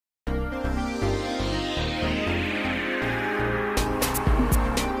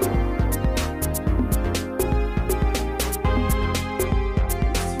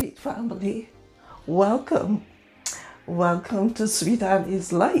Welcome. Welcome to Sweet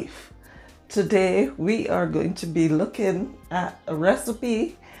Annie's Life. Today we are going to be looking at a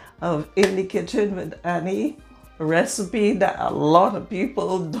recipe of In the Kitchen with Annie, a recipe that a lot of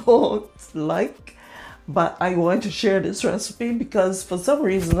people don't like, but I want to share this recipe because for some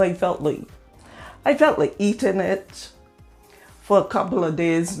reason I felt like eating it for a couple of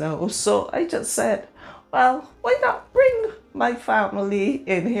days now. So I just said, well, why not bring my family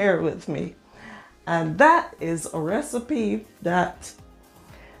in here with me? And that is a recipe that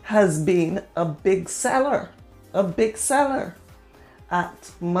has been a big seller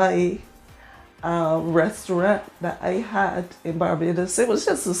at my restaurant that I had in Barbados. It was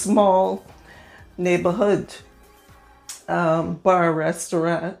just a small neighborhood bar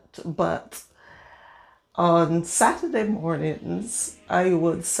restaurant, but on Saturday mornings I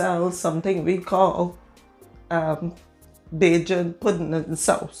would sell something we call Bajan pudding and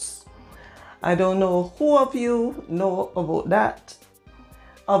souse. I don't know who of you know about that.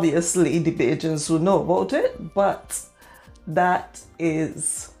 Obviously, the Bajans will know about it, but that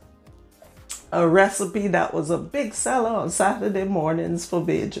is a recipe that was a big seller on Saturday mornings for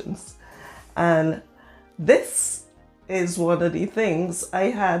Bajans. And this is one of the things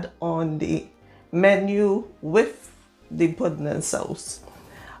I had on the menu with the pudding and sauce,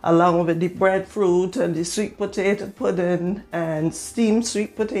 along with the breadfruit and the sweet potato pudding and steamed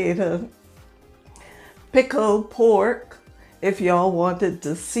sweet potato, pickled pork. If y'all wanted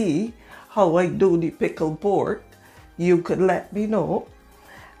to see how I do the pickled pork, you could let me know.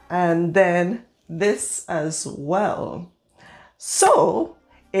 And then this as well. So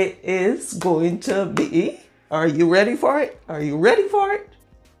it is going to be, are you ready for it? Are you ready for it?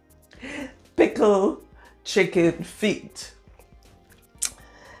 Pickled chicken feet.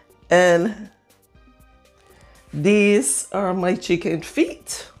 And these are my chicken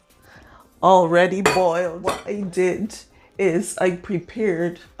feet, already boiled. What I did is I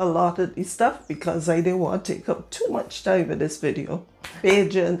prepared a lot of the stuff because I didn't want to take up too much time in this video.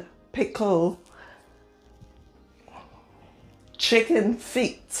 Bajan pickled chicken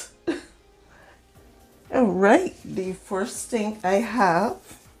feet. All right, the first thing I have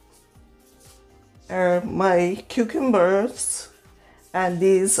are my cucumbers, and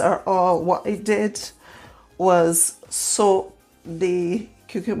these are all, what I did was soak the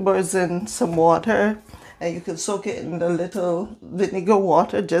cucumbers in some water, and you can soak it in a little vinegar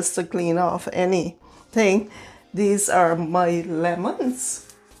water just to clean off anything. These are my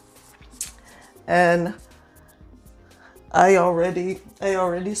lemons, and I already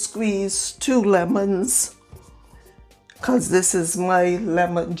squeezed 2 lemons because this is my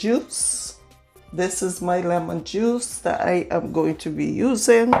lemon juice. This is my lemon juice that I am going to be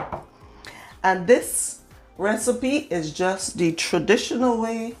using, and this recipe is just the traditional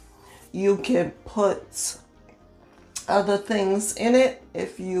way. You can put other things in it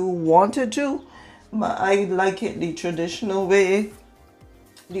if you wanted to, but I like it the traditional way,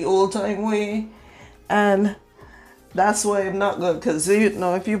 the old time way, and that's why I'm not good, because you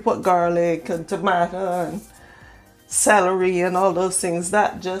know, if you put garlic and tomato and celery and all those things,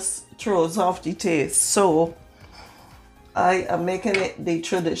 that just throws off the taste. So I am making it the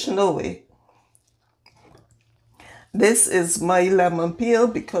traditional way. This is my lemon peel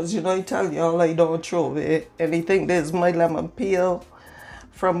because, you know, I tell y'all I don't throw away anything. This is my lemon peel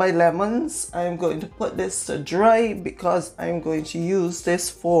from my lemons. I'm going to put this to dry because I'm going to use this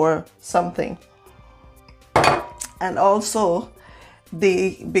for something. And also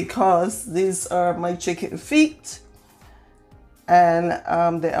because these are my chicken feet and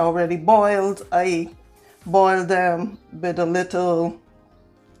they're already boiled, I boiled them with a little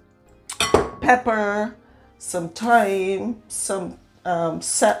pepper, some thyme, some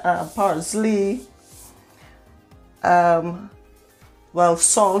parsley,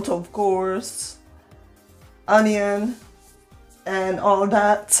 salt of course, onion, and all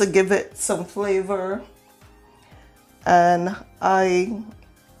that to give it some flavor. And I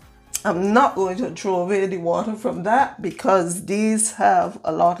am not going to throw away the water from that because these have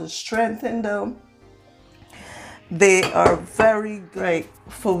a lot of strength in them. They are very great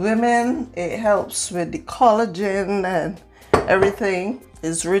for women. It helps with the collagen, and everything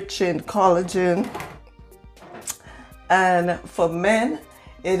is rich in collagen. And for men,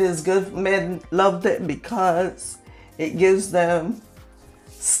 it is good. Men loved it because it gives them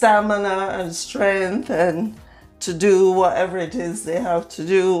stamina and strength and to do whatever it is they have to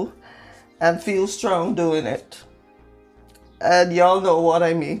do and feel strong doing it. And y'all know what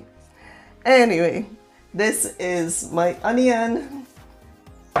I mean. Anyway, this is my onion.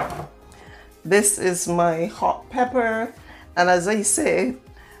 This is my hot pepper. And as I say,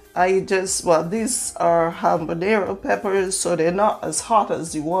 well, these are habanero peppers, so they're not as hot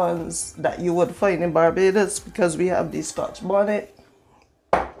as the ones that you would find in Barbados because we have the Scotch bonnet.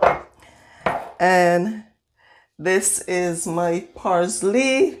 And this is my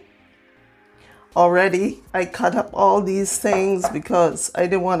parsley. Already, I cut up all these things because I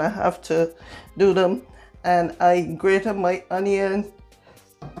didn't want to have to do them. And I grated my onion.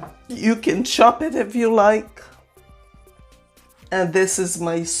 You can chop it if you like. And this is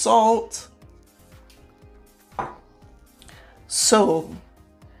my salt. So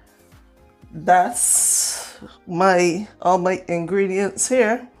that's all my ingredients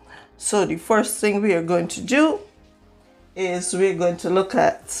here. So the first thing we are going to do is we're going to look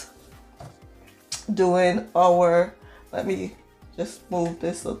at doing our, let me just move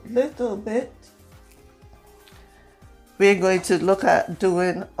this a little bit. We're going to look at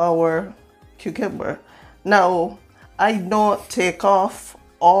doing our cucumber. Now, I don't take off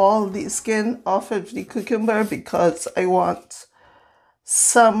all the skin off of the cucumber because I want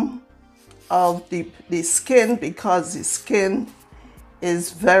some of the skin, because the skin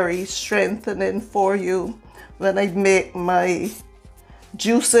is very strengthening for you. When I make my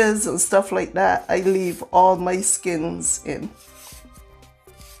juices and stuff like that, I leave all my skins in.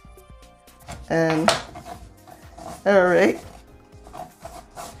 And all right.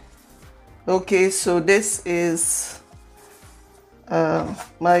 Okay, so this is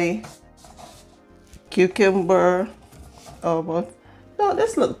my cucumber. Oh, no,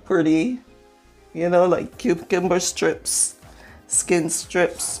 this looks pretty. You know, like cucumber strips, skin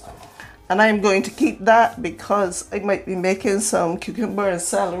strips. And I'm going to keep that because I might be making some cucumber and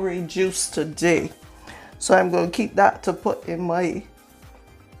celery juice today. So I'm going to keep that to put in my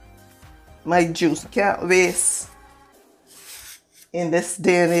juice. Can't waste in this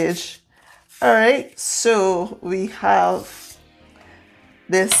day and age. All right, so we have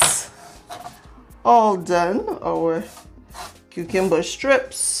this all done, our cucumber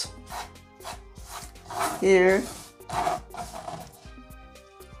strips here.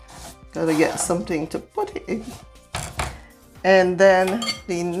 Gotta get something to put it in. And then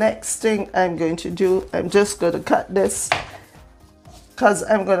the next thing I'm going to do, I'm just going to cut this, because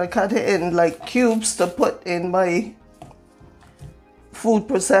I'm going to cut it in like cubes to put in my food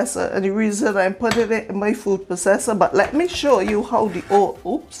processor. And the reason I'm putting it in my food processor, but let me show you how the old,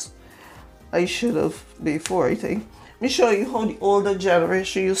 oops, I should have before I think. Let me show you how the older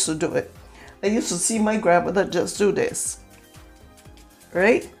generation used to do it. I used to see my grandmother just do this,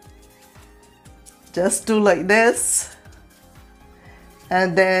 right? Just do like this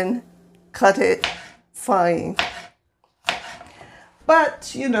and then cut it fine.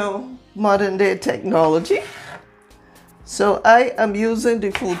 But you know, modern day technology. So I am using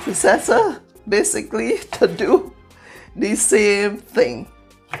the food processor basically to do the same thing.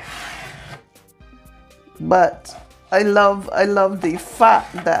 But I love the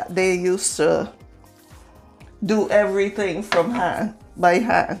fact that they used to do everything from hand, by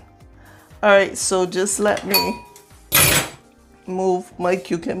hand. All right, so just let me move my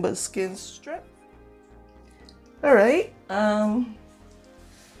cucumber skin strip. All right, now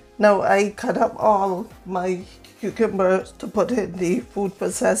I cut up all my cucumbers to put in the food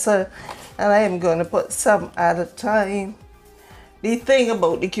processor, and I am going to put some at a time. The thing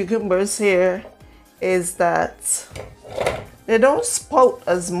about the cucumbers here is that they don't spout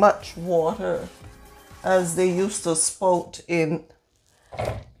as much water as they used to spout in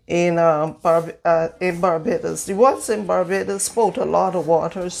Barbados. The ones in Barbados spout a lot of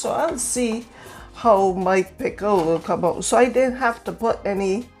water, so I'll see how my pickle will come out. So I didn't have to put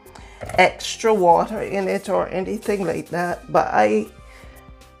any extra water in it or anything like that, but I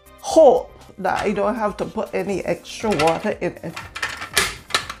hope that I don't have to put any extra water in it,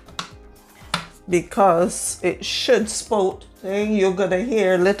 because it should spout. You're gonna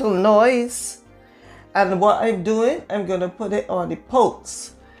hear a little noise, and what I'm doing, I'm gonna put it on the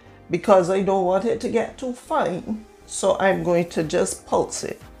pulse because I don't want it to get too fine, so I'm going to just pulse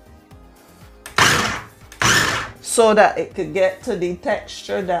it so that it could get to the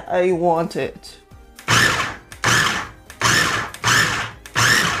texture that I want it.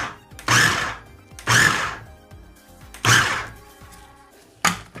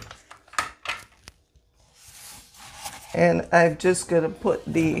 And I'm just gonna put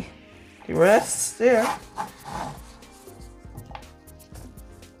the rest there.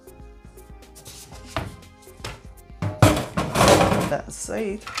 That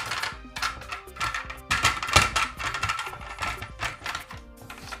side.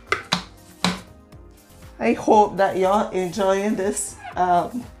 I hope that y'all enjoying this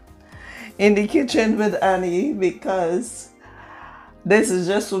in the kitchen with Annie, because This is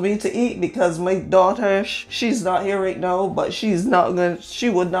just for me to eat because my daughter, she's not here right now, but she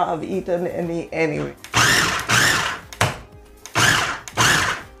would not have eaten any anyway.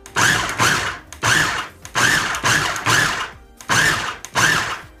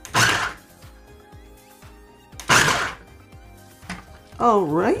 All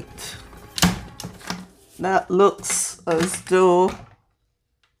right, that looks as though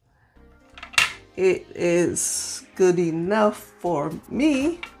it is good enough for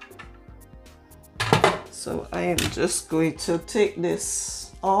me. So I am just going to take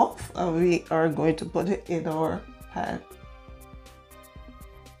this off and we are going to put it in our pan.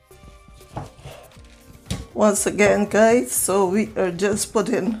 Once again, guys, so we are just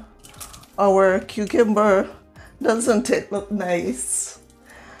putting our cucumber. Doesn't it look nice?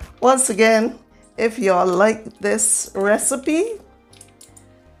 Once again, if y'all like this recipe,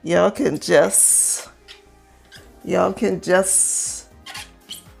 y'all can just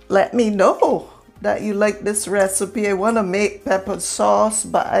let me know that you like this recipe. I want to make pepper sauce,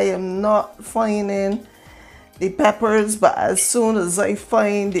 but I am not finding the peppers. But as soon as I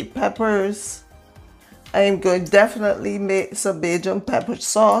find the peppers, I am going to definitely make some Bajan pepper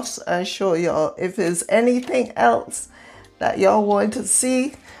sauce and show y'all. If there's anything else that y'all want to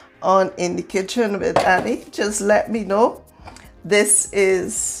see on In the Kitchen with Annie, just let me know. This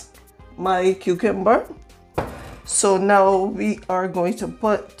is my cucumber. So now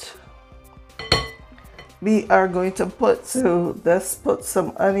let's put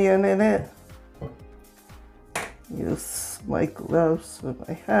some onion in it. Use my gloves with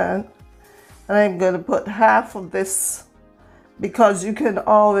my hand. And I'm going to put half of this because you can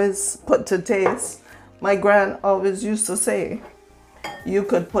always put to taste. My grand always used to say, you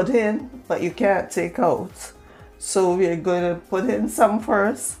could put in, but you can't take out. So we're going to put in some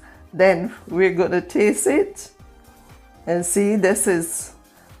first, then we're going to taste it. And see, this is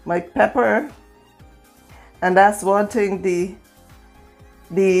my pepper. And that's one thing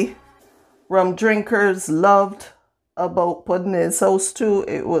the rum drinkers loved about putting in sauce too.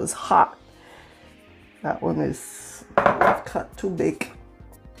 It was hot. That one is cut too big.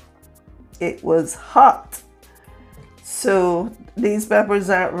 It was hot. So these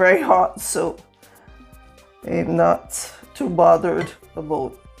peppers aren't very hot, so I'm not too bothered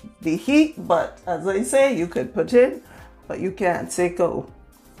about the heat. But as I say, you could put in, but you can't take out.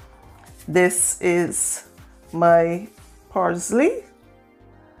 This is my parsley.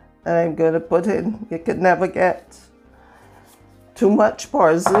 And I'm going to put in, you could never get too much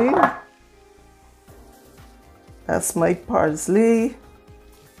parsley. That's my parsley.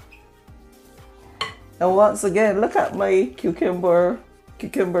 And once again, look at my cucumber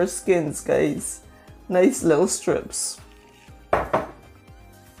skins, guys. Nice little strips.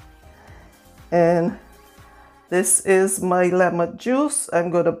 And this is my lemon juice. I'm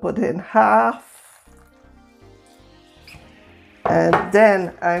going to put in half. And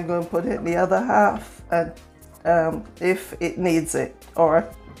then I'm going to put in the other half, and if it needs it, or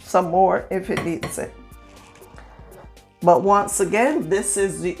some more if it needs it. But once again, this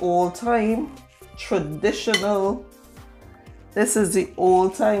is the old-time traditional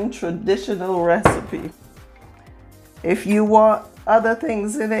recipe. If you want other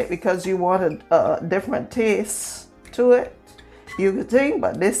things in it because you want a different taste to it, you could think,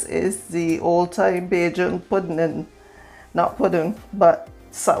 but this is the old-time Bajan pudding, and not pudding, but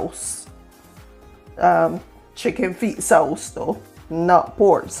sauce. Chicken feet sauce though, not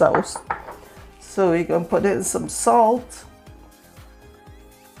pork sauce. So we can put in some salt,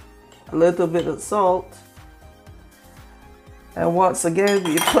 a little bit of salt. And once again,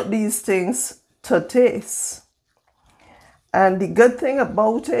 we put these things to taste. And the good thing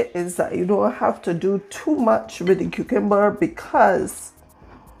about it is that you don't have to do too much with the cucumber, because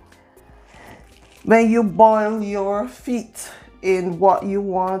when you boil your feet in what you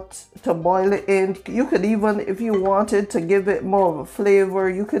want to boil it in, you could even, if you wanted to give it more of a flavor,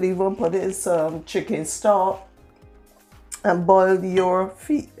 you could even put in some chicken stock and boil your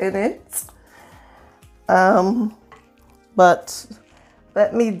feet in it. But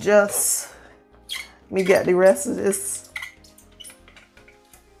let me get the rest of this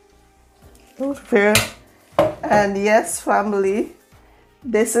over here. And yes, family,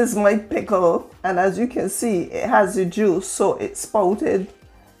 this is my pickle, and as you can see, it has the juice, so it spouted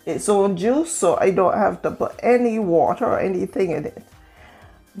its own juice, so I don't have to put any water or anything in it.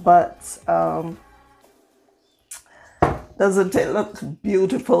 But doesn't it look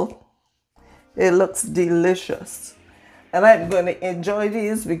beautiful? It looks delicious. And I'm going to enjoy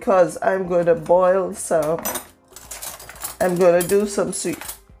these because I'm going to boil some, I'm going to do some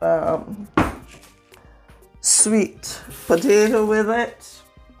sweet potato with it.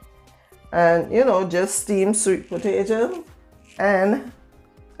 And, you know, just steamed sweet potato. And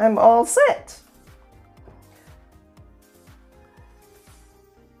I'm all set.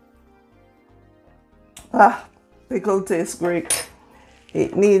 Ah, pickle tastes great.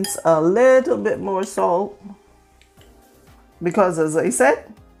 It needs a little bit more salt because, as I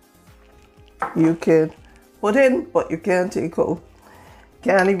said, you can put in, but you can't take out.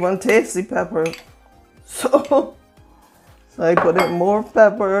 Can't even taste the pepper. So I put in more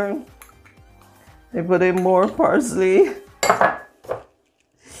pepper. I put in more parsley.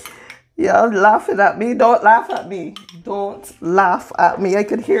 Y'all laughing at me. Don't laugh at me. Don't laugh at me. I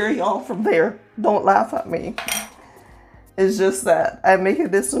could hear y'all from there. Don't laugh at me. It's just that I'm making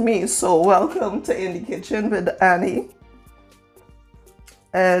this with me. So welcome to In the Kitchen with Annie.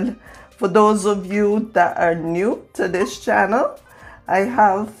 And for those of you that are new to this channel, I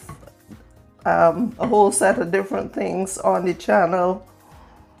have a whole set of different things on the channel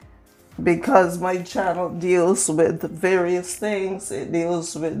because my channel deals with various things. It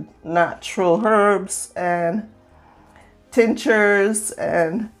deals with natural herbs and tinctures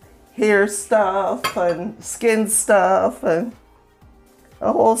and hair stuff and skin stuff and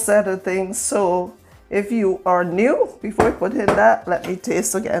a whole set of things. So if you are new, before I put in that, let me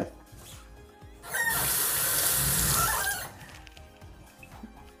taste again.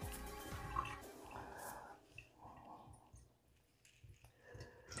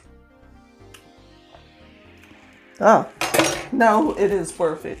 Ah, now it is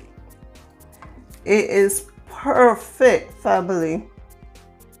perfect. It is perfect, family.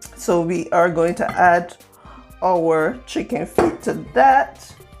 So we are going to add our chicken feet to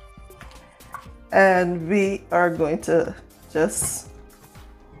that. And we are going to just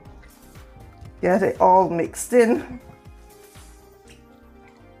get it all mixed in.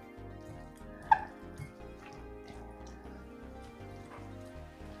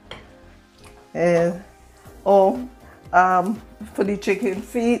 And for the chicken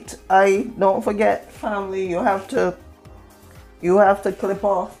feet, don't forget, family, you have to clip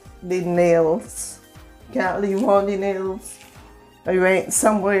off the nails. Can't leave on the nails. I went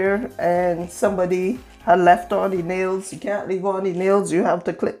somewhere and somebody had left on the nails. You can't leave on the nails. You have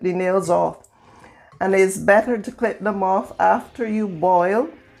to clip the nails off. And it's better to clip them off after you boil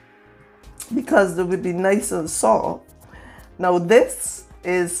because they will be nice and soft. Now this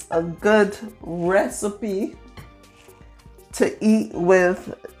is a good recipe to eat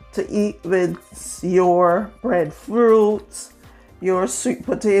with your breadfruit, your sweet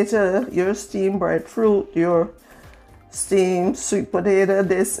potato, your steamed breadfruit, your steamed sweet potato.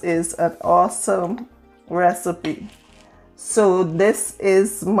 This is an awesome recipe. So this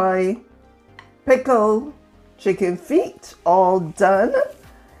is my pickled chicken feet all done,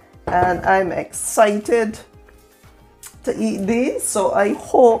 and I'm excited to eat these. So I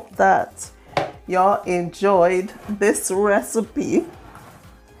hope that y'all enjoyed this recipe,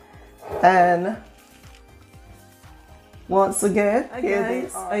 and once again,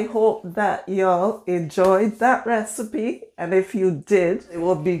 guys, I hope that y'all enjoyed that recipe, and if you did, it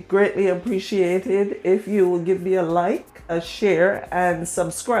will be greatly appreciated if you will give me a like, a share, and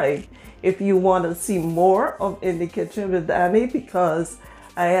subscribe if you want to see more of In the Kitchen with Annie, because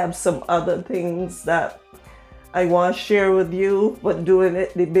I have some other things that I want to share with you, but doing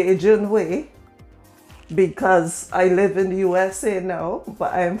it the Bajan way, because I live in the USA now,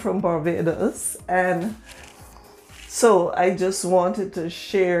 but I'm from Barbados, and so I just wanted to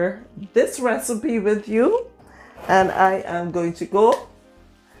share this recipe with you, and I am going to go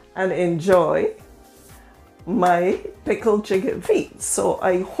and enjoy my pickled chicken feet. So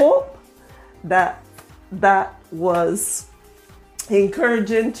I hope that that was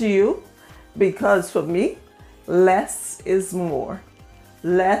encouraging to you, because for me, less is more.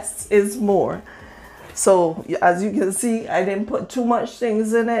 Less is more. So as you can see, I didn't put too much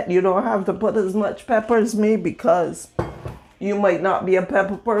things in it. You don't have to put as much pepper as me, because you might not be a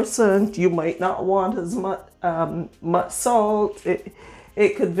pepper person. You might not want as much salt.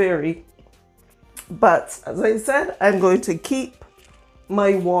 It could vary. But as I said, I'm going to keep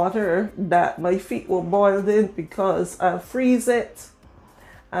my water that my feet were boiled in, because I'll freeze it,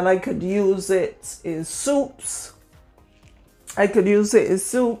 and I could use it in soups. I could use it in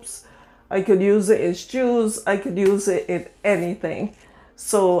soups. I could use it in stews. I could use it in anything.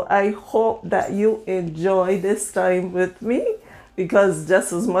 So I hope that you enjoy this time with me, because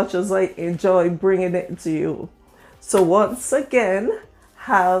just as much as I enjoy bringing it to you. So once again,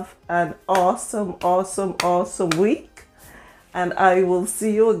 have an awesome, awesome, awesome week. And I will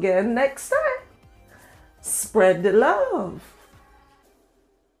see you again next time. Spread the love.